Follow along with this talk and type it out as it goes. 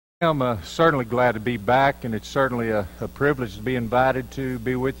I'm certainly glad to be back, and it's certainly a privilege to be invited to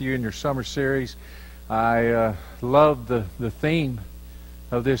be with you in your summer series. I love the theme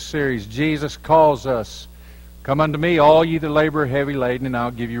of this series. Jesus calls us, "Come unto me, all ye that labor heavy laden, and I'll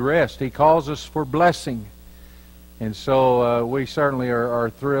give you rest." He calls us for blessing. And so we certainly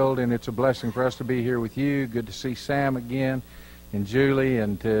are thrilled, and it's a blessing for us to be here with you. Good to see Sam again, and Julie,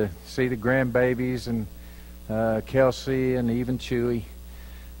 and to see the grandbabies, and Kelsey, and even Chewy.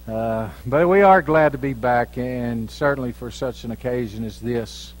 But we are glad to be back, and certainly for such an occasion as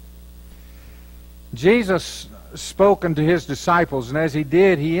this. Jesus spoke unto his disciples, and as he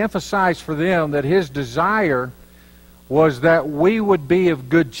did, he emphasized for them that his desire was that we would be of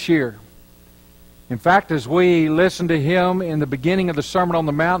good cheer. In fact, as we listen to him in the beginning of the Sermon on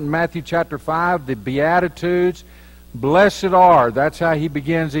the Mount in Matthew chapter 5, the Beatitudes, blessed are, that's how he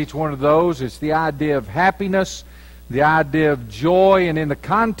begins each one of those. It's the idea of happiness, the idea of joy, and in the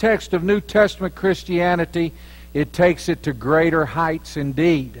context of New Testament Christianity, it takes it to greater heights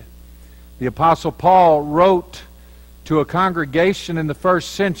indeed. The Apostle Paul wrote to a congregation in the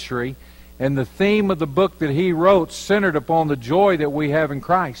first century, and the theme of the book that he wrote centered upon the joy that we have in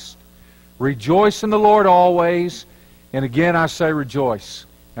Christ. Rejoice in the Lord always, and again I say rejoice,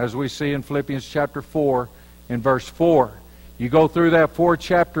 as we see in Philippians chapter 4 and verse 4. You go through that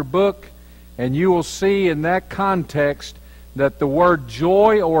 4-chapter book, and you will see in that context that the word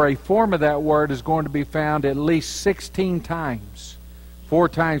joy, or a form of that word, is going to be found at least 16 times, 4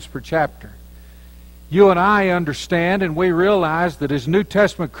 times per chapter. You and I understand, and we realize that as New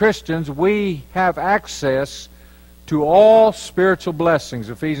Testament Christians, we have access to all spiritual blessings.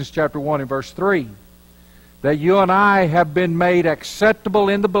 Ephesians chapter 1 and verse 3. That you and I have been made acceptable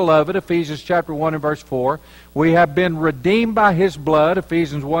in the Beloved, Ephesians chapter 1 and verse 4. We have been redeemed by His blood,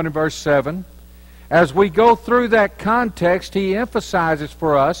 Ephesians 1 and verse 7. As we go through that context, he emphasizes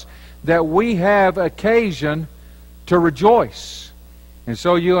for us that we have occasion to rejoice. And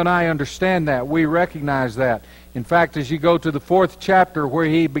so you and I understand that. We recognize that. In fact, as you go to the 4th chapter where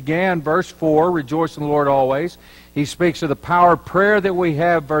he began, verse 4, rejoice in the Lord always. He speaks of the power of prayer that we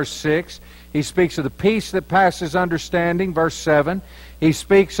have, verse 6. He speaks of the peace that passes understanding, verse 7. He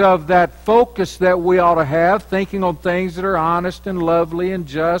speaks of that focus that we ought to have, thinking on things that are honest and lovely and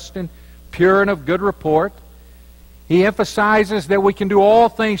just and pure and of good report. He emphasizes that we can do all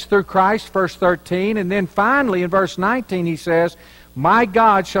things through Christ, verse 13. And then finally in verse 19 he says, "My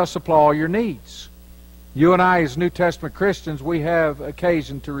God shall supply all your needs." You and I as New Testament Christians, we have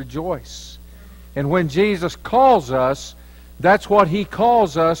occasion to rejoice. And when Jesus calls us, that's what He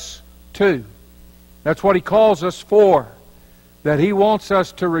calls us to. That's what He calls us for. That He wants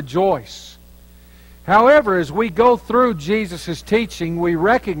us to rejoice. However, as we go through Jesus' teaching, we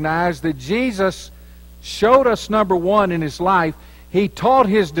recognize that Jesus showed us, number one, in His life, He taught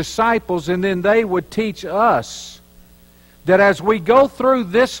His disciples, and then they would teach us, that as we go through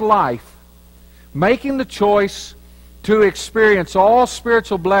this life, making the choice to experience all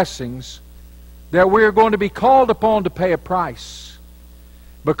spiritual blessings, that we are going to be called upon to pay a price.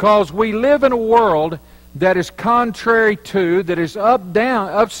 Because we live in a world that is contrary to, that is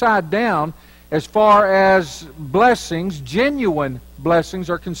upside down, as far as blessings, genuine blessings,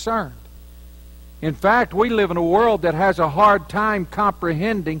 are concerned. In fact, we live in a world that has a hard time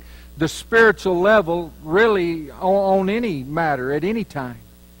comprehending the spiritual level really on any matter at any time.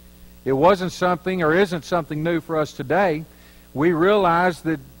 It wasn't something or isn't something new for us today. We realize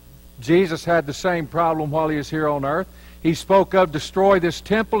that Jesus had the same problem while He was here on earth. He spoke of destroy this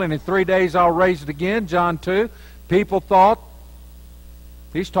temple and in 3 days I'll raise it again, John 2. People thought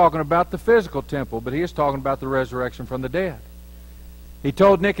He's talking about the physical temple, but He is talking about the resurrection from the dead. He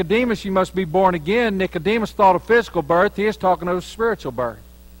told Nicodemus, you must be born again. Nicodemus thought of physical birth. He is talking of spiritual birth.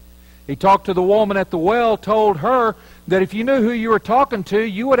 He talked to the woman at the well, told her that if you knew who you were talking to,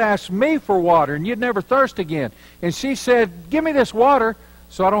 you would ask me for water and you'd never thirst again. And she said, give me this water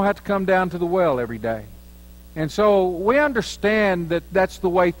so I don't have to come down to the well every day. And so we understand that that's the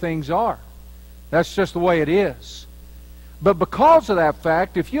way things are. That's just the way it is. But because of that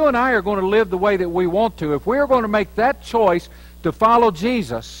fact, if you and I are going to live the way that we want to, if we are going to make that choice to follow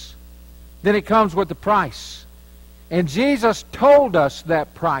Jesus, then it comes with a price. And Jesus told us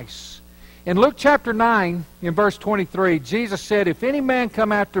that price. In Luke chapter 9, in verse 23, Jesus said, if any man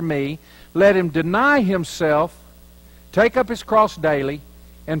come after me, let him deny himself, take up his cross daily,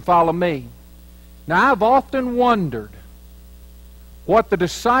 and follow me. Now I've often wondered what the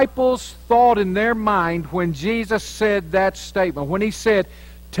disciples thought in their mind when Jesus said that statement. When He said,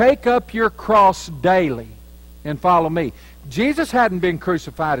 take up your cross daily and follow me. Jesus hadn't been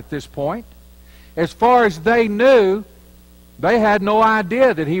crucified at this point. As far as they knew, They had no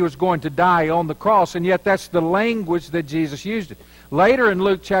idea that he was going to die on the cross, and yet that's the language that Jesus used it. Later in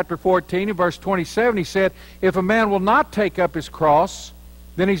Luke chapter 14, in verse 27, he said, if a man will not take up his cross,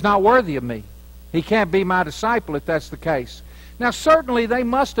 then he's not worthy of me. He can't be my disciple if that's the case. Now, certainly they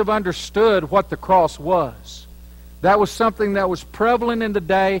must have understood what the cross was. That was something that was prevalent in the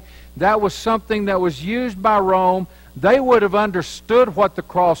day. That was something that was used by Rome. They would have understood what the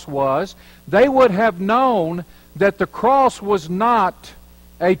cross was. They would have known that the cross was not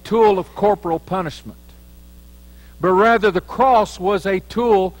a tool of corporal punishment, but rather the cross was a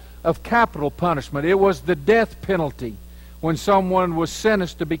tool of capital punishment. It was the death penalty when someone was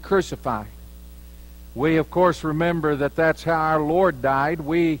sentenced to be crucified. We, of course, remember that that's how our Lord died.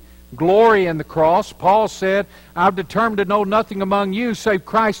 We glory in the cross. Paul said, I've determined to know nothing among you save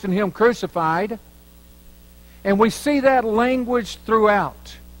Christ and Him crucified. And we see that language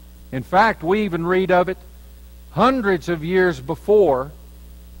throughout. In fact, we even read of it hundreds of years before,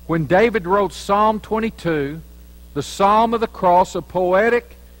 when David wrote Psalm 22, the Psalm of the Cross, a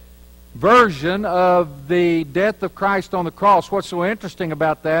poetic version of the death of Christ on the cross. What's so interesting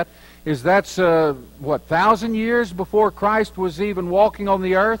about that is that's, 1,000 years before Christ was even walking on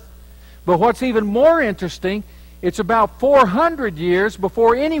the earth? But what's even more interesting, it's about 400 years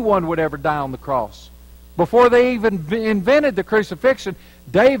before anyone would ever die on the cross. Before they even invented the crucifixion,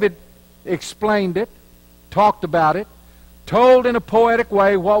 David explained it, talked about it, told in a poetic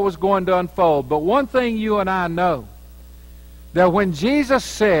way what was going to unfold. But one thing you and I know, that when Jesus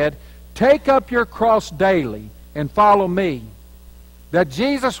said, take up your cross daily and follow me, that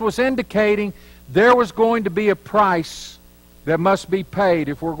Jesus was indicating there was going to be a price that must be paid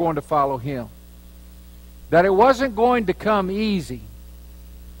if we're going to follow Him. That it wasn't going to come easy.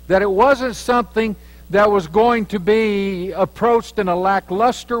 That it wasn't something that was going to be approached in a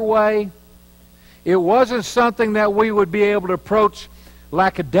lackluster way. It wasn't something that we would be able to approach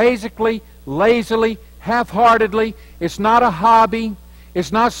lackadaisically, lazily, half-heartedly. It's not a hobby.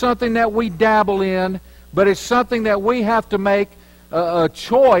 It's not something that we dabble in, but it's something that we have to make a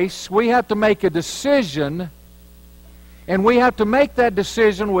choice. We have to make a decision, and we have to make that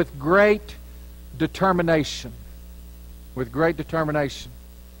decision with great determination. With great determination.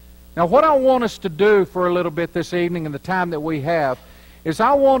 Now, what I want us to do for a little bit this evening in the time that we have is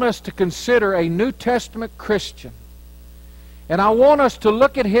I want us to consider a New Testament Christian. And I want us to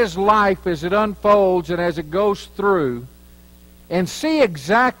look at his life as it unfolds and as it goes through and see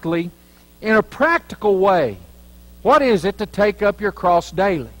exactly, in a practical way, what is it to take up your cross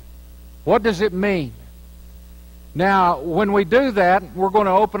daily? What does it mean? Now, when we do that, we're going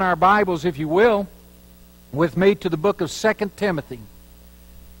to open our Bibles, if you will, with me to the book of 2 Timothy.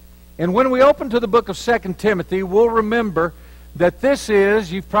 And when we open to the book of 2 Timothy, we'll remember that this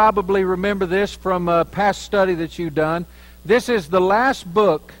is, you probably remember this from a past study that you've done, this is the last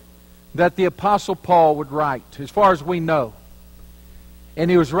book that the Apostle Paul would write, as far as we know. And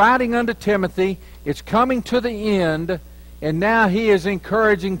he was writing unto Timothy. It's coming to the end, and now he is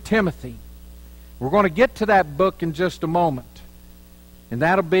encouraging Timothy. We're going to get to that book in just a moment. And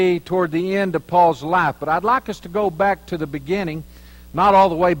that'll be toward the end of Paul's life. But I'd like us to go back to the beginning, not all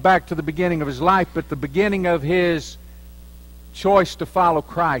the way back to the beginning of his life, but the beginning of his choice to follow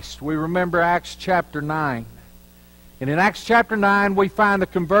Christ. We remember Acts chapter 9. And in Acts chapter 9, we find the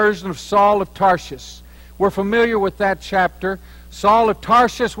conversion of Saul of Tarsus. We're familiar with that chapter. Saul of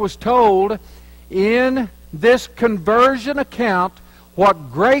Tarsus was told in this conversion account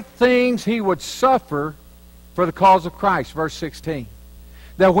what great things he would suffer for the cause of Christ. Verse 16.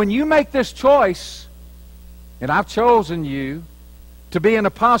 That when you make this choice, and I've chosen you to be an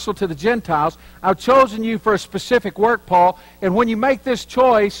apostle to the Gentiles, I've chosen you for a specific work, Paul, and when you make this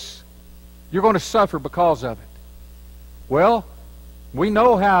choice, you're going to suffer because of it. Well, we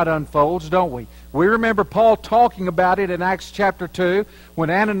know how it unfolds, don't we? We remember Paul talking about it in Acts chapter 2 when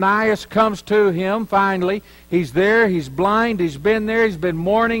Ananias comes to him finally. He's there, he's blind, he's been there, he's been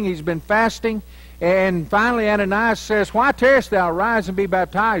mourning, he's been fasting. And finally Ananias says, why tarriest thou? Rise and be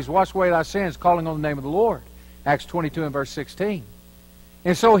baptized, wash away thy sins, calling on the name of the Lord. Acts 22 and verse 16.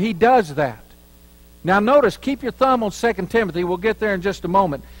 And so he does that. Now notice, keep your thumb on 2 Timothy. We'll get there in just a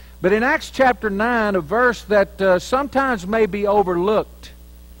moment. But in Acts chapter 9, a verse that sometimes may be overlooked,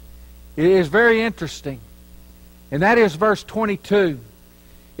 it is very interesting. And that is verse 22.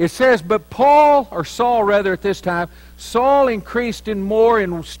 It says, but Paul, or Saul rather at this time, Saul increased more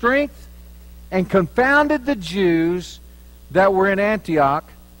in strength and confounded the Jews that were in Antioch,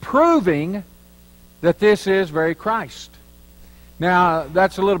 proving that this is very Christ. Now,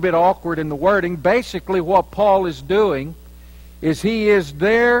 that's a little bit awkward in the wording. Basically, what Paul is doing is he is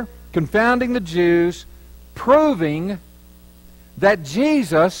there confounding the Jews, proving that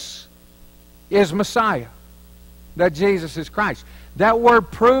Jesus is Messiah, that Jesus is Christ. That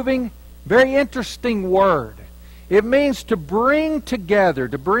word proving, very interesting word. It means to bring together,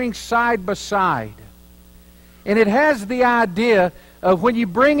 to bring side by side. And it has the idea of when you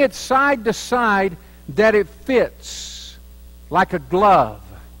bring it side to side, that it fits like a glove.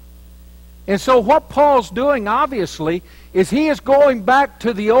 And so what Paul's doing, obviously, is he is going back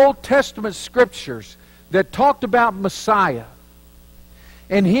to the Old Testament scriptures that talked about Messiah.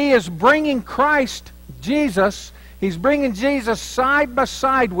 And he is bringing Christ, Jesus, he's bringing Jesus side by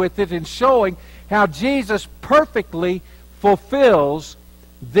side with it and showing how Jesus perfectly fulfills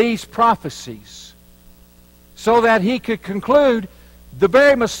these prophecies, so that he could conclude the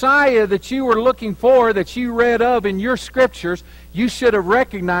very Messiah that you were looking for, that you read of in your scriptures, you should have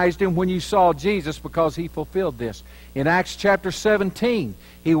recognized him when you saw Jesus, because he fulfilled this. In Acts chapter 17,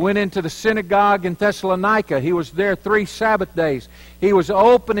 he went into the synagogue in Thessalonica. He was there 3 Sabbath days. He was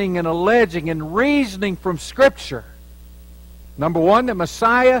opening and alleging and reasoning from Scripture. Number one, that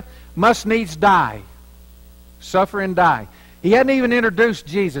Messiah must needs die, suffer and die. He hadn't even introduced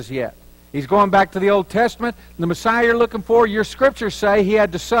Jesus yet. He's going back to the Old Testament. The Messiah you're looking for, your scriptures say he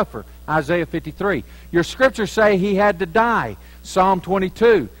had to suffer. Isaiah 53. Your scriptures say he had to die. Psalm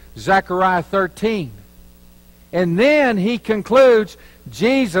 22. Zechariah 13. And then he concludes,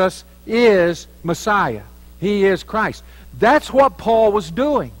 Jesus is Messiah. He is Christ. That's what Paul was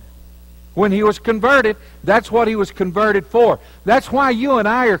doing. When he was converted, that's what he was converted for. That's why you and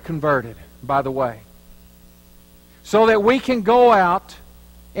I are converted, by the way. So that we can go out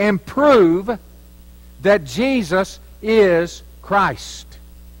and prove that Jesus is Christ,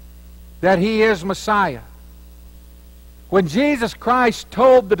 that he is Messiah. When Jesus Christ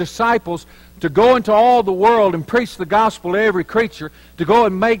told the disciples to go into all the world and preach the gospel to every creature, to go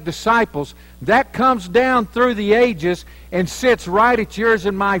and make disciples, that comes down through the ages and sits right at yours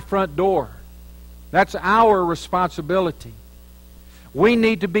and my front door. That's our responsibility. We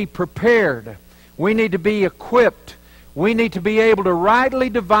need to be prepared. We need to be equipped. We need to be able to rightly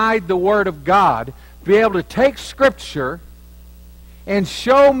divide the Word of God, be able to take Scripture and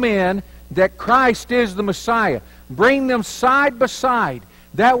show men that Christ is the Messiah. Bring them side by side.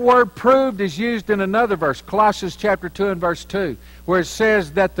 That word proved is used in another verse, Colossians chapter 2 and verse 2, where it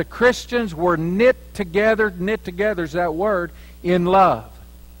says that the Christians were knit together is that word, in love.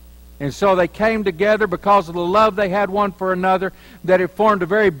 And so they came together because of the love they had one for another, that it formed a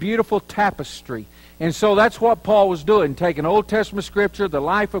very beautiful tapestry. And so that's what Paul was doing, taking Old Testament Scripture, the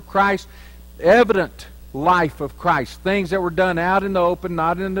life of Christ, evident life of Christ, things that were done out in the open,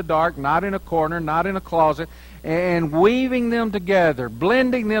 not in the dark, not in a corner, not in a closet, and weaving them together,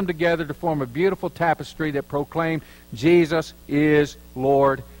 blending them together to form a beautiful tapestry that proclaimed Jesus is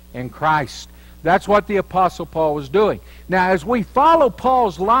Lord and Christ. That's what the Apostle Paul was doing. Now, as we follow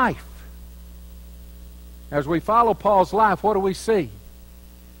Paul's life, what do we see?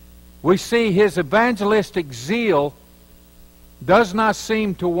 We see his evangelistic zeal does not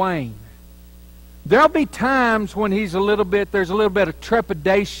seem to wane. There'll be times when there's a little bit of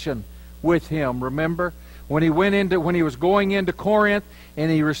trepidation with him, remember? When he was going into Corinth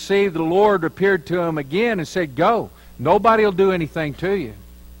and he received, the Lord appeared to him again and said, "Go. Nobody will do anything to you."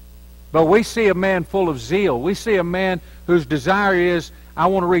 But we see a man full of zeal. We see a man whose desire is, I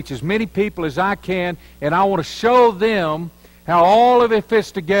want to reach as many people as I can, and I want to show them how all of it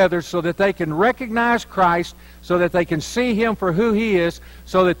fits together so that they can recognize Christ, so that they can see him for who he is,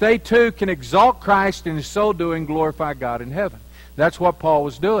 so that they too can exalt Christ and in so doing glorify God in heaven. That's what Paul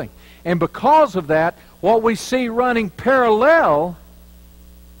was doing. And because of that, what we see running parallel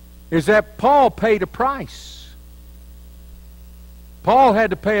is that Paul paid a price. Paul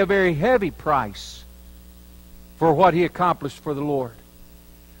had to pay a very heavy price for what he accomplished for the Lord.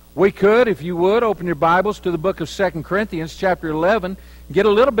 We could, if you would, open your Bibles to the book of 2 Corinthians chapter 11, get a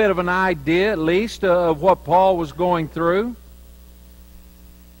little bit of an idea, at least, of what Paul was going through.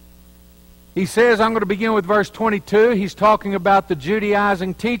 He says, I'm going to begin with verse 22. He's talking about the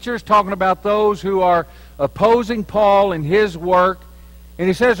Judaizing teachers, talking about those who are opposing Paul in his work. And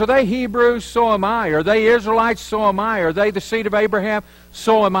he says, are they Hebrews? So am I. Are they Israelites? So am I. Are they the seed of Abraham?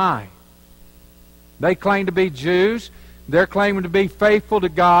 So am I. They claim to be Jews. They're claiming to be faithful to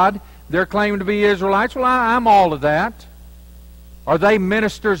God. They're claiming to be Israelites. Well, I'm all of that. Are they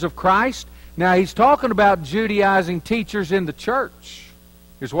ministers of Christ? Now, he's talking about Judaizing teachers in the church,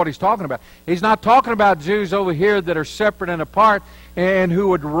 is what he's talking about. He's not talking about Jews over here that are separate and apart and who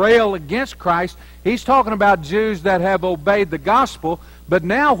would rail against Christ. He's talking about Jews that have obeyed the gospel, but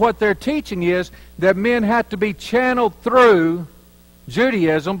now what they're teaching is that men have to be channeled through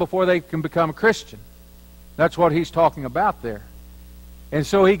Judaism before they can become a Christian. That's what he's talking about there. And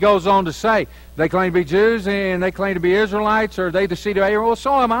so he goes on to say, they claim to be Jews and they claim to be Israelites, or are they the seed of Abraham? Well,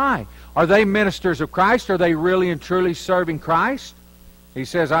 so am I. Are they ministers of Christ? Are they really and truly serving Christ? He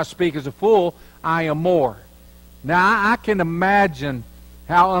says, I speak as a fool, I am more. Now, I can imagine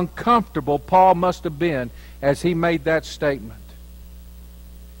how uncomfortable Paul must have been as he made that statement.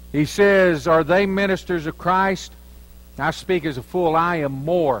 He says, are they ministers of Christ? I speak as a fool, I am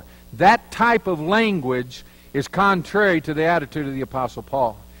more. That type of language is contrary to the attitude of the Apostle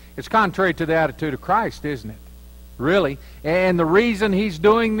Paul. It's contrary to the attitude of Christ, isn't it? Really. And the reason he's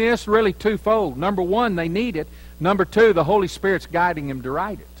doing this, really twofold. Number one, they need it. Number two, the Holy Spirit's guiding him to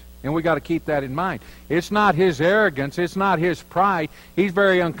write it. And we've got to keep that in mind. It's not his arrogance. It's not his pride. He's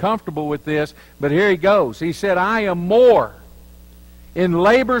very uncomfortable with this. But here he goes. He said, I am more, in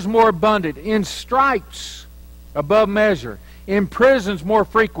labors more abundant, in stripes above measure, in prisons more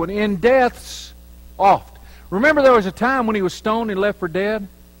frequent, in deaths oft. Remember there was a time when he was stoned and left for dead?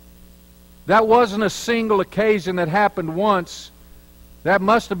 That wasn't a single occasion that happened once. That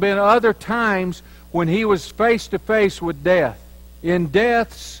must have been other times when he was face to face with death. In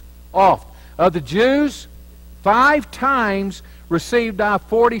deaths oft. Of the Jews, 5 times received I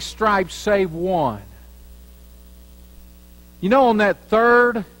 40 stripes save one. You know, on that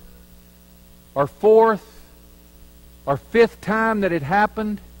 3rd or 4th or 5th time that it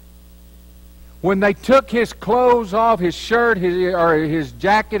happened, when they took his clothes off, his shirt, his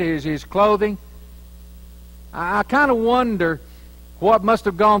jacket, his clothing, I kind of wonder what must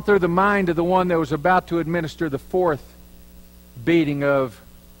have gone through the mind of the one that was about to administer the 4th beating of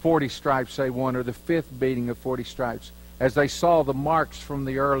 40 stripes, say one, or the 5th beating of 40 stripes, as they saw the marks from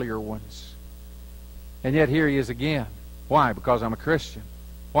the earlier ones. And yet here he is again. Why? Because I'm a Christian.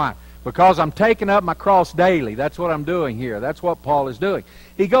 Why? Because I'm taking up my cross daily. That's what I'm doing here. That's what Paul is doing.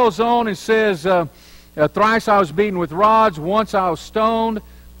 He goes on and says, thrice I was beaten with rods, once I was stoned,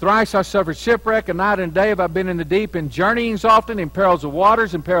 thrice I suffered shipwreck, a night and a day have I been in the deep, in journeyings often, in perils of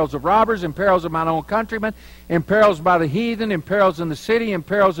waters, in perils of robbers, in perils of mine own countrymen, in perils by the heathen, in perils in the city, in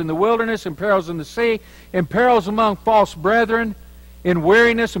perils in the wilderness, in perils in the sea, in perils among false brethren, in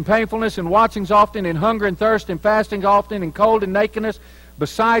weariness and painfulness, in watchings often, in hunger and thirst, in fasting often, in cold and nakedness,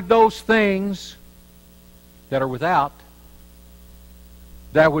 beside those things that are without,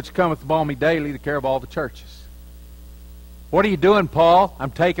 that which cometh upon me daily, the care of all the churches. What are you doing, Paul?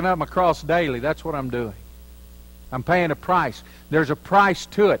 I'm taking up my cross daily. That's what I'm doing. I'm paying a price. There's a price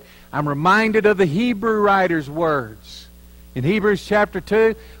to it. I'm reminded of the Hebrew writer's words. In Hebrews chapter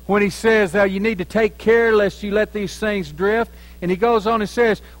 2, when he says that you need to take care lest you let these things drift. And he goes on and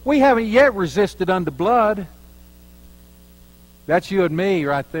says, we haven't yet resisted unto blood. That's you and me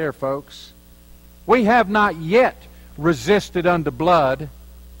right there, folks. We have not yet resisted unto blood.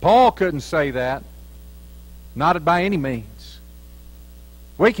 Paul couldn't say that. Not by any means.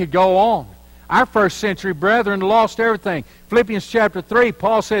 We could go on. Our first century brethren lost everything. Philippians chapter 3,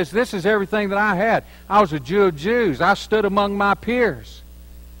 Paul says, this is everything that I had. I was a Jew of Jews. I stood among my peers.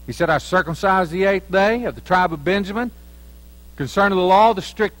 He said, I circumcised the 8th day of the tribe of Benjamin. Concerning the law, the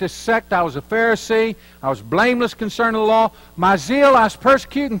strictest sect, I was a Pharisee. I was blameless concerning the law. My zeal, I was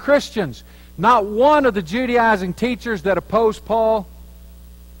persecuting Christians. Not one of the Judaizing teachers that opposed Paul,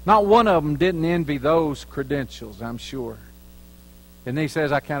 not one of them didn't envy those credentials, I'm sure. And then he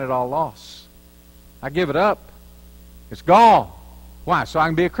says, I count it all loss. I give it up. It's gone. Why? So I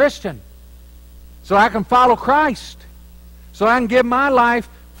can be a Christian. So I can follow Christ. So I can give my life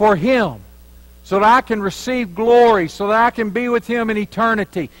for Him. So that I can receive glory. So that I can be with Him in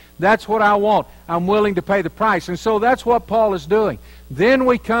eternity. That's what I want. I'm willing to pay the price. And so that's what Paul is doing. Then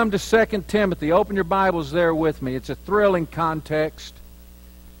we come to 2 Timothy. Open your Bibles there with me. It's a thrilling context.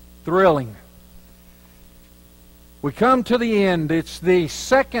 Thrilling. We come to the end. It's the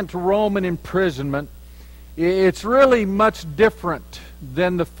second Roman imprisonment. It's really much different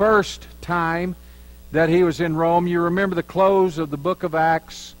than the first time that he was in Rome. You remember the close of the book of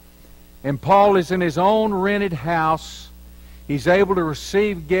Acts. And Paul is in his own rented house. He's able to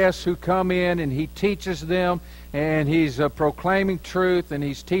receive guests who come in, and he teaches them, and he's proclaiming truth, and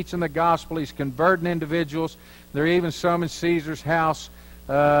he's teaching the gospel. He's converting individuals. There are even some in Caesar's house.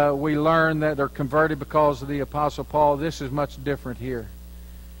 We learn that they're converted because of the Apostle Paul. This is much different here.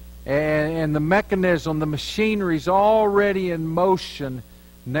 And the mechanism, the machinery is already in motion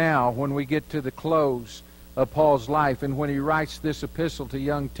now when we get to the close of Paul's life and when he writes this epistle to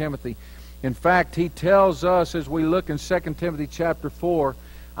young Timothy. In fact, he tells us as we look in 2 Timothy chapter 4,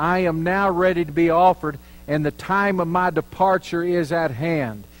 I am now ready to be offered, and the time of my departure is at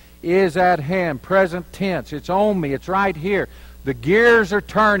hand. Is at hand, present tense. It's on me. It's right here. The gears are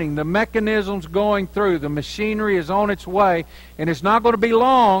turning. The mechanism's going through. The machinery is on its way. And it's not going to be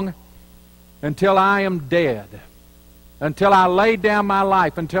long until I am dead. Until I lay down my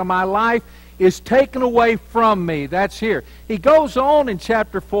life. Until my life is taken away from me. That's here. He goes on in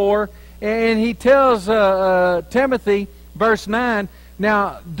chapter 4 and he tells Timothy, verse 9,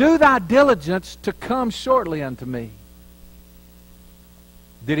 now do thy diligence to come shortly unto me.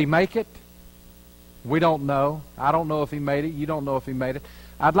 Did he make it? We don't know. I don't know if he made it. You don't know if he made it.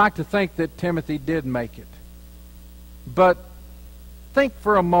 I'd like to think that Timothy did make it. But think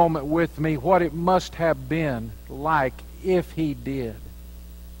for a moment with me what it must have been like if he did.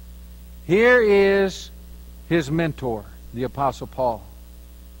 Here is his mentor, the Apostle Paul.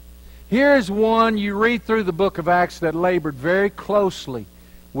 Here is one, you read through the book of Acts, that labored very closely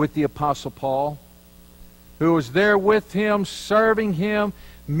with the Apostle Paul, who was there with him, serving him,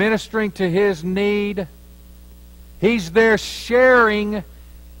 ministering to his need. He's there sharing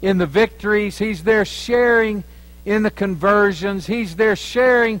in the victories. He's there sharing in the conversions. He's there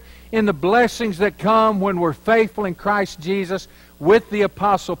sharing in the blessings that come when we're faithful in Christ Jesus with the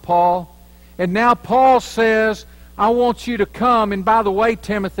Apostle Paul. And now Paul says, I want you to come. And by the way,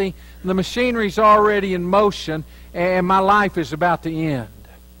 Timothy, the machinery's already in motion and my life is about to end.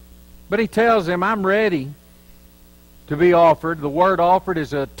 But he tells him, I'm ready to be offered. The word offered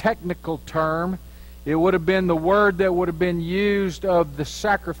is a technical term. It would have been the word that would have been used of the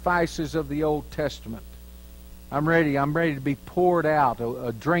sacrifices of the Old Testament. I'm ready to be poured out.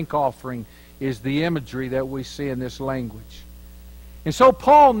 A drink offering is the imagery that we see in this language. And so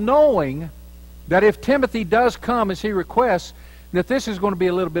Paul, knowing that if Timothy does come as he requests, that this is going to be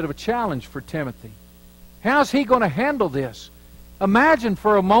a little bit of a challenge for Timothy. How's he going to handle this? Imagine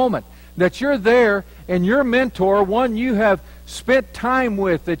for a moment that you're there and your mentor, one you have spent time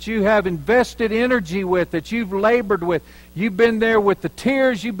with, that you have invested energy with, that you've labored with. You've been there with the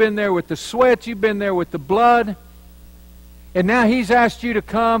tears, you've been there with the sweat, you've been there with the blood. And now he's asked you to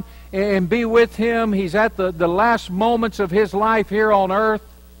come and be with him. He's at the last moments of his life here on earth.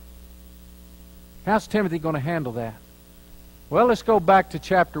 How's Timothy going to handle that? Well, let's go back to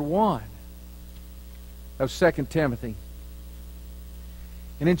chapter 1 of 2 Timothy.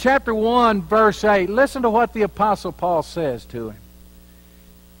 And in chapter 1, verse 8, listen to what the Apostle Paul says to him.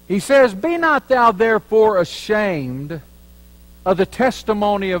 He says, be not thou therefore ashamed of the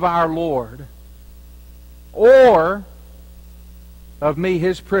testimony of our Lord, or of me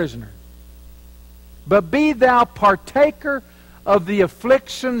his prisoner, but be thou partaker of the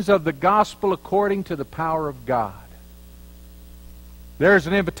afflictions of the gospel according to the power of God. There's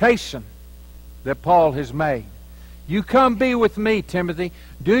an invitation that Paul has made. You come be with me, Timothy.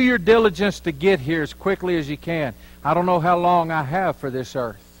 Do your diligence to get here as quickly as you can. I don't know how long I have for this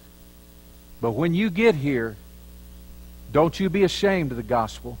earth. But when you get here, don't you be ashamed of the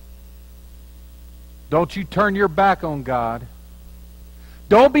gospel. Don't you turn your back on God.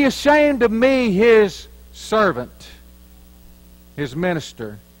 Don't be ashamed of me, his servant, his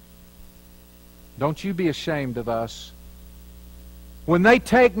minister. Don't you be ashamed of us. When they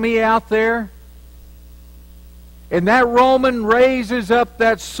take me out there, and that Roman raises up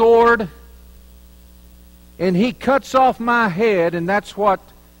that sword, and he cuts off my head, and that's what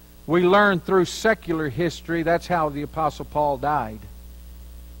we learn through secular history. That's how the Apostle Paul died.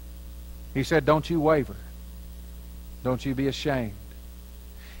 He said, don't you waver. Don't you be ashamed.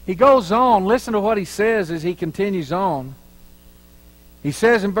 He goes on. Listen to what he says as he continues on. He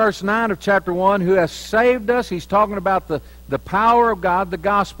says in verse 9 of chapter 1, who has saved us. He's talking about the power of God, the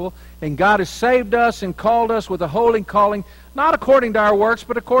gospel. And God has saved us and called us with a holy calling, not according to our works,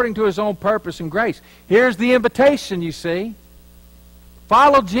 but according to his own purpose and grace. Here's the invitation, you see.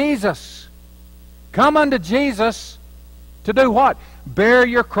 Follow Jesus. Come unto Jesus to do what? Bear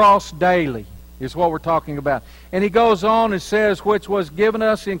your cross daily is what we're talking about. And he goes on and says, which was given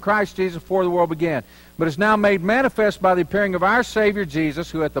us in Christ Jesus before the world began, but is now made manifest by the appearing of our Savior Jesus,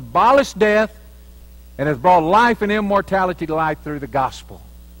 who hath abolished death and hath brought life and immortality to light through the gospel.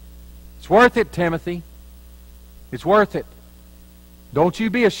 It's worth it, Timothy. It's worth it. Don't you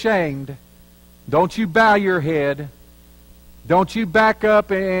be ashamed. Don't you bow your head. Don't you back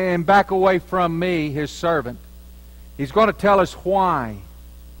up and back away from me, his servant. He's going to tell us why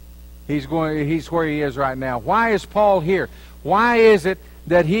he's where he is right now. Why is Paul here? Why is it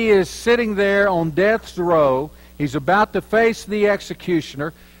that he is sitting there on death's row? He's about to face the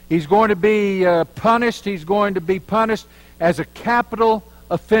executioner. He's going to be punished. He's going to be punished as a capital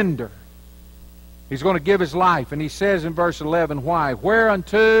offender. He's going to give his life. And he says in verse 11, why?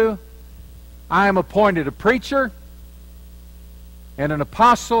 Whereunto I am appointed a preacher and an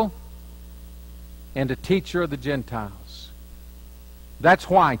apostle and a teacher of the Gentiles. That's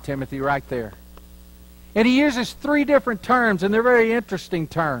why, Timothy, right there. And he uses three different terms, and they're very interesting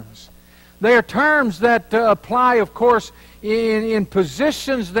terms. They are terms that apply, of course, in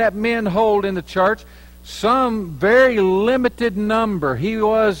positions that men hold in the church. Some very limited number.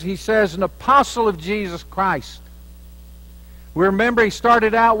 He says, an apostle of Jesus Christ. We remember he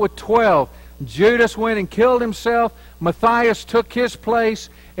started out with 12. Judas went and killed himself. Matthias took his place.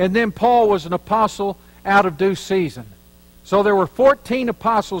 And then Paul was an apostle out of due season. So there were 14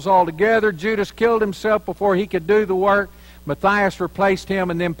 apostles altogether. Judas killed himself before he could do the work. Matthias replaced him,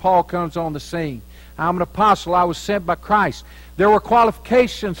 and then Paul comes on the scene. I'm an apostle. I was sent by Christ. There were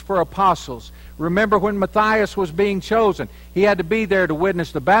qualifications for apostles. Remember when Matthias was being chosen, he had to be there to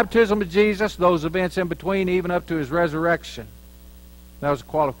witness the baptism of Jesus, those events in between, even up to his resurrection. That was a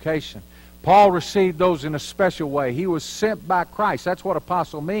qualification. Paul received those in a special way. He was sent by Christ. That's what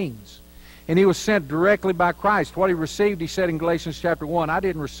apostle means. And he was sent directly by Christ. What he received, he said in Galatians chapter 1, I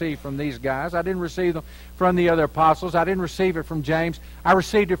didn't receive from these guys. I didn't receive them from the other apostles. I didn't receive it from James. I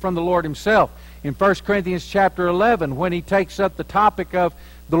received it from the Lord himself. In 1 Corinthians chapter 11, when he takes up the topic of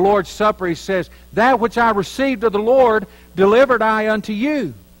the Lord's Supper, he says, that which I received of the Lord delivered I unto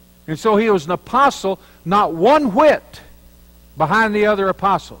you. And so he was an apostle, not one whit behind the other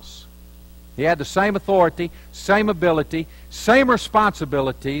apostles. He had the same authority, same ability, same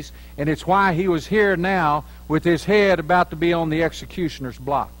responsibilities, and it's why he was here now with his head about to be on the executioner's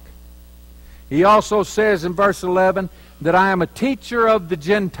block. He also says in verse 11 that I am a teacher of the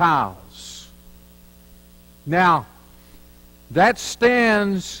Gentiles. Now, that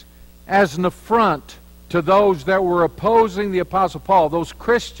stands as an affront to those that were opposing the Apostle Paul, those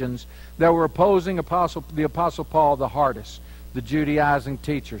Christians that were opposing the Apostle Paul the hardest, the Judaizing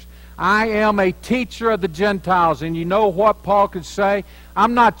teachers. I am a teacher of the Gentiles. And you know what Paul could say?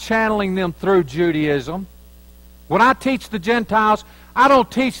 I'm not channeling them through Judaism. When I teach the Gentiles, I don't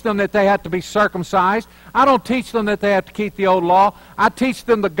teach them that they have to be circumcised. I don't teach them that they have to keep the old law. I teach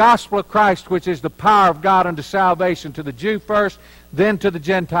them the gospel of Christ, which is the power of God unto salvation, to the Jew first, then to the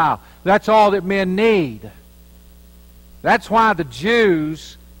Gentile. That's all that men need. That's why the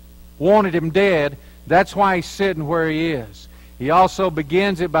Jews wanted him dead. That's why he's sitting where he is. He also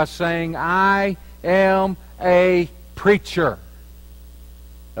begins it by saying, I am a preacher.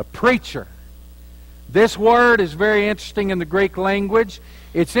 A preacher. This word is very interesting in the Greek language.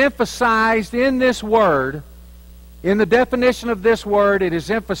 It's emphasized in this word, in the definition of this word, it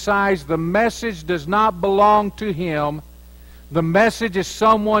is emphasized the message does not belong to him. The message is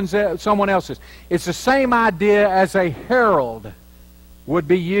someone else's. It's the same idea as a herald would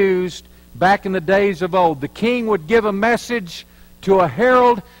be used back in the days of old. The king would give a message to a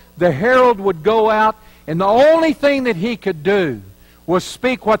herald. The herald would go out, and the only thing that he could do was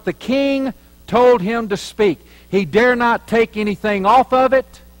speak what the king told him to speak. He dare not take anything off of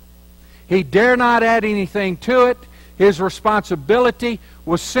it. He dare not add anything to it. His responsibility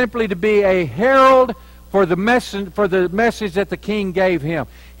was simply to be a herald for the message that the king gave him.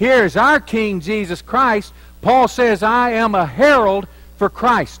 Here is our King Jesus Christ. Paul says, I am a herald for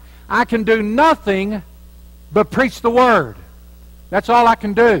Christ. I can do nothing but preach the word. That's all I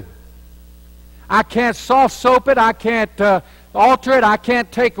can do. I can't soft soap it. I can't alter it. I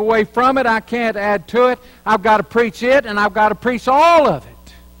can't take away from it. I can't add to it. I've got to preach it, and I've got to preach all of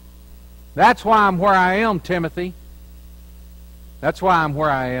it. That's why I'm where I am, Timothy. That's why I'm where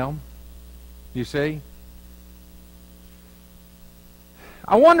I am. You see?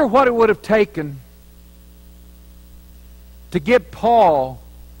 I wonder what it would have taken to get Paul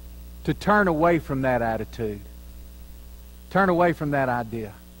to turn away from that attitude. Turn away from that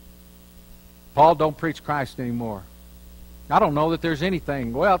idea. Paul, don't preach Christ anymore. I don't know that there's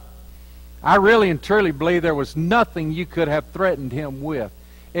anything. Well, I really and truly believe there was nothing you could have threatened him with.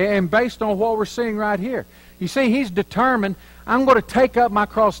 And based on what we're seeing right here. You see, he's determined, I'm going to take up my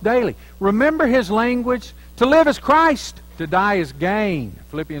cross daily. Remember his language? To live is Christ, to die is gain.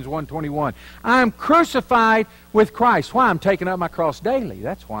 Philippians 1:21. I am crucified with Christ. Why? I'm taking up my cross daily.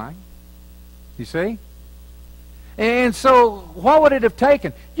 That's why. You see? And so, what would it have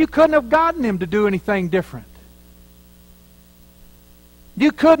taken? You couldn't have gotten him to do anything different.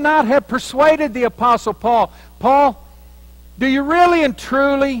 You could not have persuaded the Apostle Paul. Paul, do you really and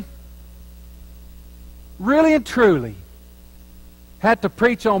truly had to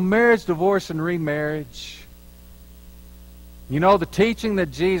preach on marriage, divorce, and remarriage? You know, the teaching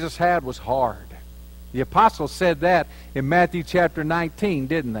that Jesus had was hard. The apostles said that in Matthew chapter 19,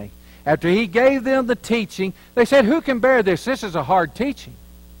 didn't they? After he gave them the teaching, they said, who can bear this? This is a hard teaching.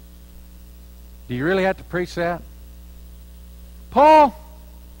 Do you really have to preach that? Paul,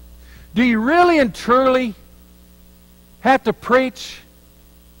 do you really and truly have to preach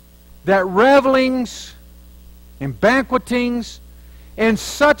that revelings and banquetings and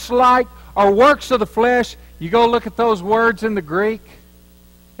such like are works of the flesh. You go look at those words in the Greek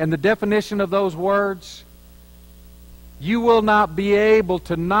and the definition of those words, you will not be able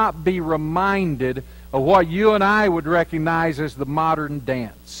to not be reminded of what you and I would recognize as the modern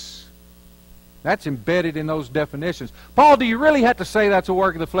dance. That's embedded in those definitions. Paul, do you really have to say that's a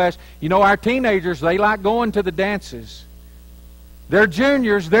work of the flesh? You know, our teenagers, they like going to the dances. They're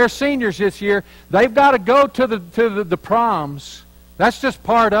juniors, they're seniors this year. They've got to go to the proms. That's just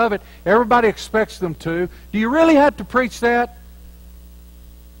part of it. Everybody expects them to. Do you really have to preach that?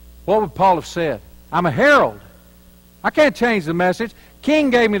 What would Paul have said? I'm a herald. I can't change the message. King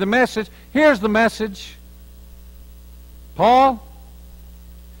gave me the message. Here's the message. Paul,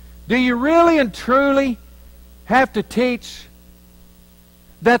 do you really and truly have to teach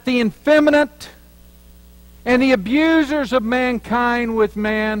that the effeminate and the abusers of mankind with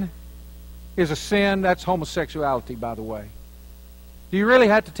man is a sin? That's homosexuality, by the way. Do you really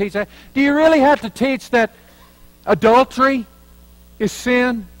have to teach that? Do you really have to teach that adultery is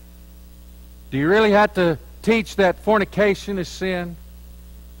sin? Do you really have to teach that fornication is sin?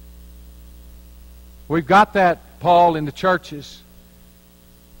 We've got that, Paul, in the churches.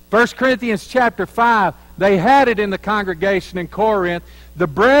 1 Corinthians chapter 5, they had it in the congregation in Corinth. The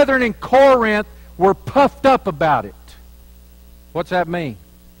brethren in Corinth were puffed up about it. What's that mean?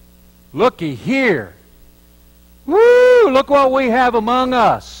 Looky here. Woo! Look what we have among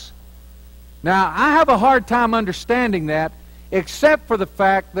us. Now, I have a hard time understanding that, except for the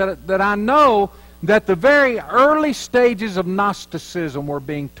fact that I know that the very early stages of Gnosticism were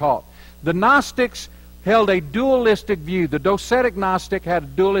being taught. The Gnostics held a dualistic view. The docetic Gnostic had a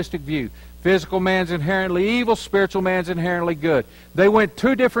dualistic view. Physical man's inherently evil, spiritual man's inherently good. They went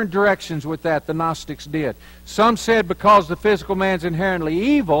two different directions with that, the Gnostics did. Some said because the physical man's inherently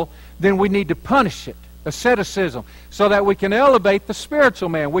evil, then we need to punish it. Asceticism, so that we can elevate the spiritual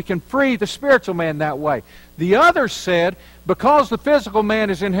man. We can free the spiritual man that way. The others said, because the physical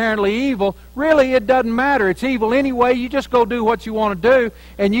man is inherently evil, really it doesn't matter. It's evil anyway. You just go do what you want to do,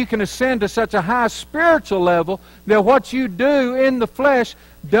 and you can ascend to such a high spiritual level that what you do in the flesh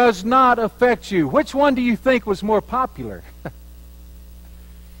does not affect you. Which one do you think was more popular?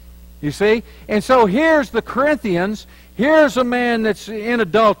 You see? And so here's the Corinthians. Here's a man that's in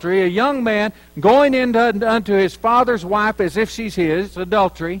adultery, a young man going unto his father's wife as if she's his,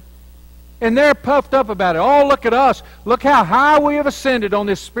 adultery. And they're puffed up about it. Oh, look at us. Look how high we have ascended on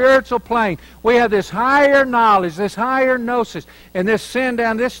this spiritual plane. We have this higher knowledge, this higher gnosis. And this sin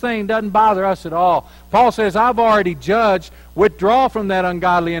down, this thing doesn't bother us at all. Paul says, I've already judged. Withdraw from that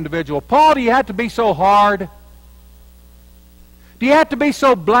ungodly individual. Paul, do you have to be so hard? Do you have to be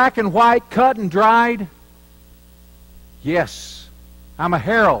so black and white, cut and dried? Yes. I'm a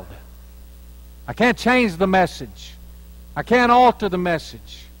herald. I can't change the message. I can't alter the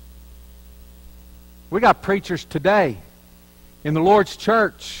message. We got preachers today in the Lord's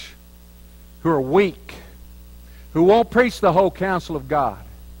church who are weak, who won't preach the whole counsel of God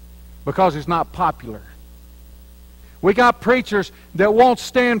because it's not popular. We got preachers that won't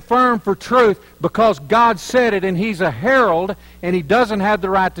stand firm for truth because God said it and he's a herald and he doesn't have the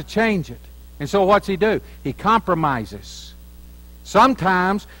right to change it. And so what's he do? He compromises.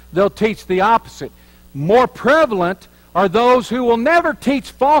 Sometimes they'll teach the opposite. More prevalent are those who will never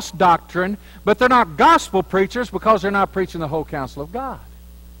teach false doctrine, but they're not gospel preachers because they're not preaching the whole counsel of God.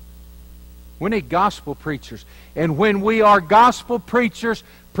 We need gospel preachers. And when we are gospel preachers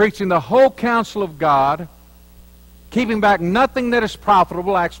preaching the whole counsel of God, keeping back nothing that is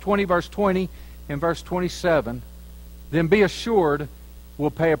profitable, Acts 20, verse 20 and verse 27, then be assured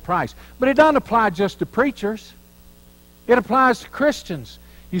we'll pay a price. But it doesn't apply just to preachers. It applies to Christians.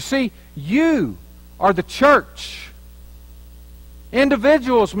 You see, you are the church.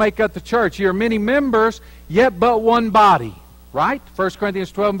 Individuals make up the church. You are many members, yet but one body. Right? 1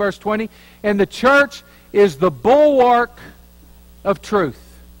 Corinthians 12 and verse 20. And the church is the bulwark of truth.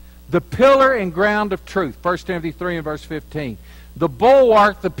 The pillar and ground of truth. 1 Timothy 3 and verse 15. The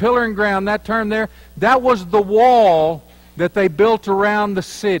bulwark, the pillar and ground, that term there, that was the wall that they built around the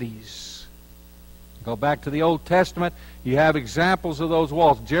cities. Go back to the Old Testament, you have examples of those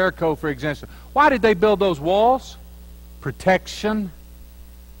walls. Jericho, for example. Why did they build those walls? Protection.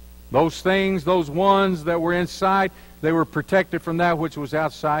 Those things, those ones that were inside, they were protected from that which was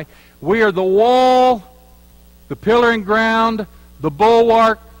outside. We are the wall, the pillar and ground, the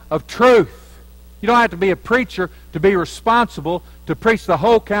bulwark of truth. You don't have to be a preacher to be responsible to preach the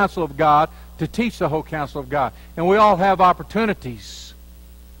whole counsel of God, to teach the whole counsel of God. And we all have opportunities.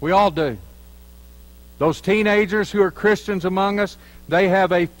 We all do. Those teenagers who are Christians among us, they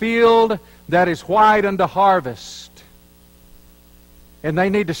have a field that is white unto harvest. And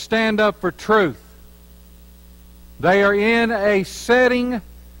they need to stand up for truth. They are in a setting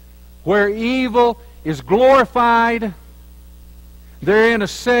where evil is glorified. They're in a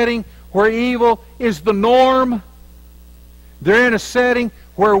setting where evil is the norm. They're in a setting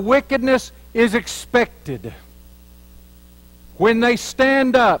where wickedness is expected. When they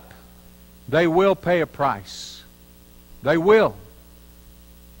stand up, they will pay a price. They will.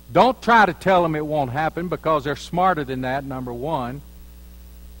 Don't try to tell them it won't happen, because they're smarter than that, number one.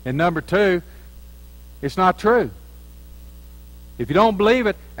 And number two, it's not true. If you don't believe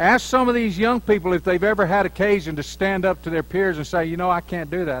it, ask some of these young people if they've ever had occasion to stand up to their peers and say, you know, I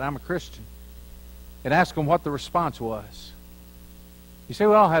can't do that, I'm a Christian. And ask them what the response was. You say,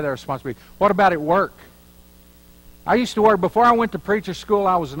 we all have that responsibility. What about at work? I used to work, before I went to preacher school,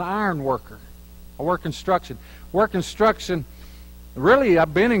 I was an iron worker. I worked construction. Really,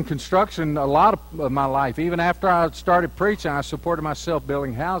 I've been in construction a lot of my life. Even after I started preaching, I supported myself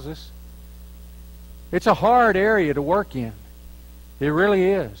building houses. It's a hard area to work in. It really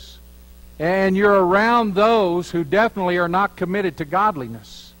is. And you're around those who definitely are not committed to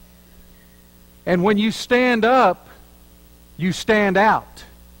godliness. And when you stand up, you stand out.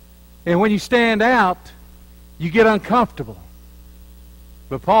 And when you stand out, you get uncomfortable.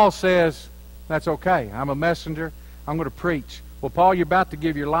 But Paul says, that's okay. I'm a messenger. I'm going to preach. Well, Paul, you're about to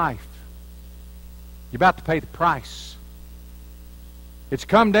give your life. You're about to pay the price. It's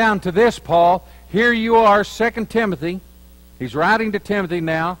come down to this, Paul. Here you are, 2 Timothy. He's writing to Timothy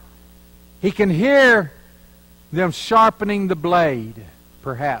now. He can hear them sharpening the blade,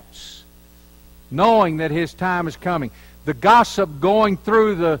 perhaps, knowing that his time is coming. The gossip going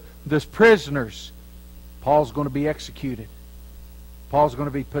through the prisoners. Paul's going to be executed. Paul's going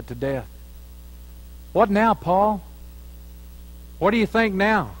to be put to death. What now, Paul? What do you think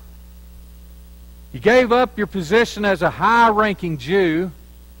now? You gave up your position as a high-ranking Jew.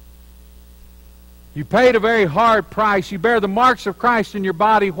 You paid a very hard price. You bear the marks of Christ in your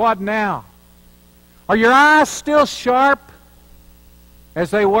body. What now? Are your eyes still sharp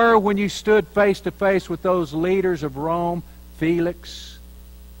as they were when you stood face to face with those leaders of Rome, Felix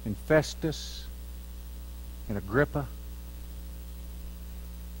and Festus and Agrippa?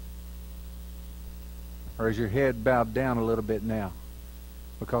 Or is your head bowed down a little bit now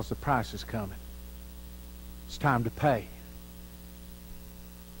because the price is coming? It's time to pay.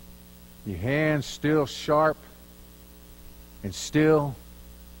 Your hands still sharp and still,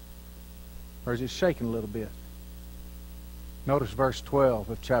 or is it shaking a little bit? Notice verse 12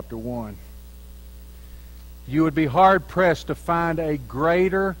 of chapter 1. You would be hard-pressed to find a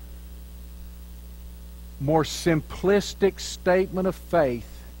greater, more simplistic statement of faith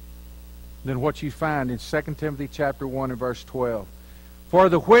than what you find in 2 Timothy chapter 1 and verse 12. For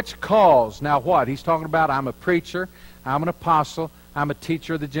the which cause, now what? He's talking about, I'm a preacher, I'm an apostle, I'm a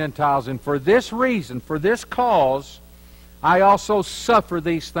teacher of the Gentiles, and for this reason, for this cause, I also suffer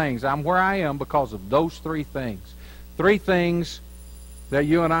these things. I'm where I am because of those three things. Three things that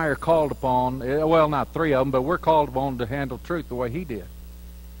you and I are called upon. Well, not three of them, but we're called upon to handle truth the way he did.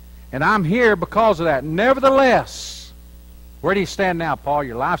 And I'm here because of that. Nevertheless, where do you stand now, Paul?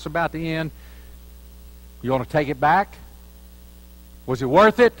 Your life's about to end. You want to take it back? Was it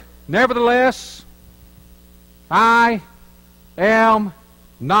worth it? Nevertheless, I am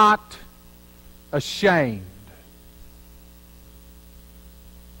not ashamed.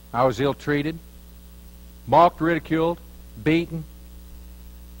 I was ill-treated, mocked, ridiculed, beaten,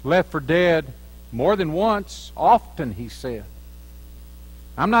 left for dead more than once, often, he said.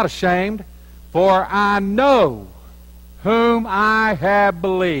 I'm not ashamed, for I know whom I have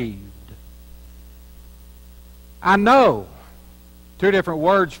believed. I know. Two different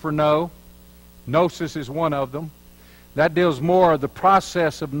words for know. Gnosis is one of them. That deals more of the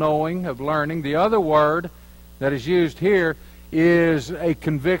process of knowing, of learning. The other word that is used here is a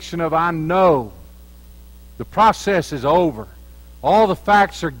conviction of I know. The process is over. All the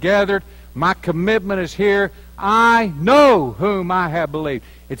facts are gathered. My commitment is here. I know whom I have believed.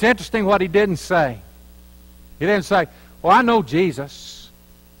 It's interesting what he didn't say. He didn't say, well, I know Jesus.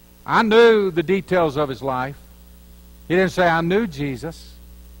 I knew the details of his life. He didn't say, I knew Jesus.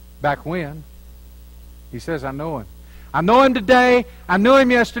 Back when? He says, I know him. I know him today, I knew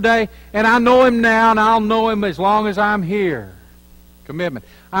him yesterday, and I know him now, and I'll know him as long as I'm here. Commitment.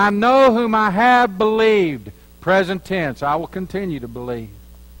 I know whom I have believed. Present tense. I will continue to believe.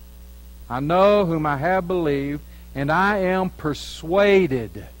 I know whom I have believed, and I am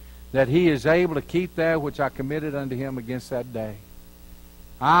persuaded that he is able to keep that which I committed unto him against that day.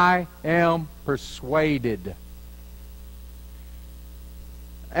 I am persuaded.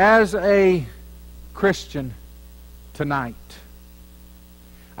 As a Christian tonight,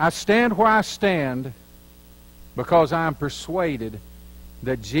 I stand where I stand because I am persuaded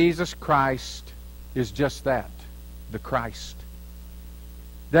that Jesus Christ is just that, the Christ.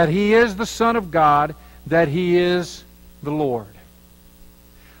 That He is the Son of God, that He is the Lord.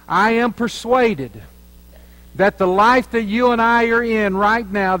 I am persuaded that the life that you and I are in right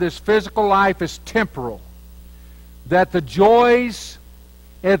now, this physical life, is temporal. That the joys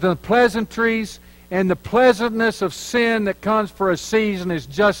and the pleasantries and the pleasantness of sin that comes for a season is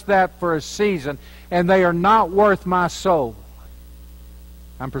just that, for a season, and they are not worth my soul.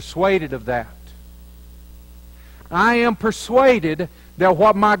 I'm persuaded of that. I am persuaded that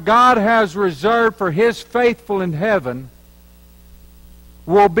what my God has reserved for His faithful in heaven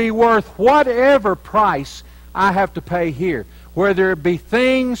will be worth whatever price I have to pay here. Whether it be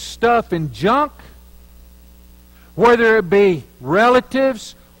things, stuff, and junk, whether it be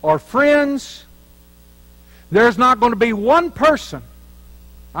relatives or friends, there's not going to be one person.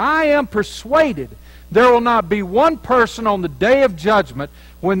 I am persuaded there will not be one person on the day of judgment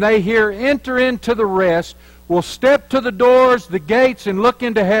when they hear enter into the rest will step to the doors, the gates, and look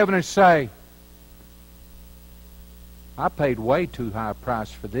into heaven and say, I paid way too high a price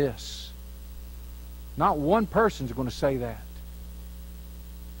for this. Not one person's going to say that.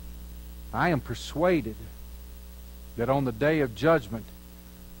 I am persuaded that on the day of judgment,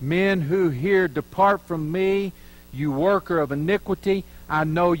 men who hear, depart from me, you worker of iniquity, I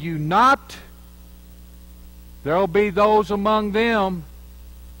know you not. There will be those among them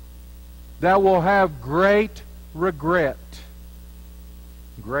that will have great regret.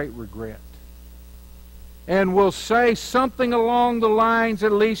 Great regret. And will say something along the lines,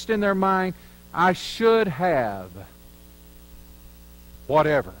 at least in their mind, I should have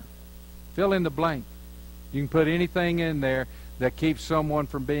whatever. Fill in the blank. You can put anything in there that keeps someone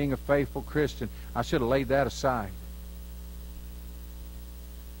from being a faithful Christian. I should have laid that aside.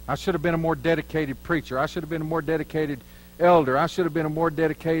 I should have been a more dedicated preacher. I should have been a more dedicated elder. I should have been a more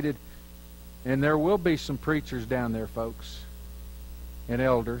dedicated... And there will be some preachers down there, folks, and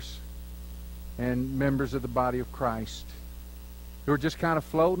elders, and members of the body of Christ who are just kind of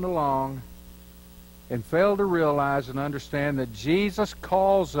floating along and fail to realize and understand that Jesus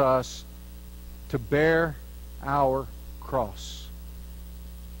calls us to bear our cross.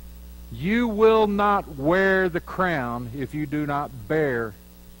 You will not wear the crown if you do not bear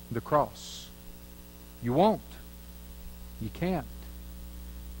the cross. You won't. You can't.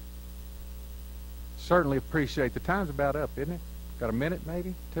 Certainly appreciate. The time's about up, isn't it? Got a minute,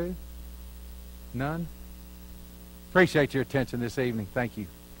 maybe? Two? None? Appreciate your attention this evening. Thank you.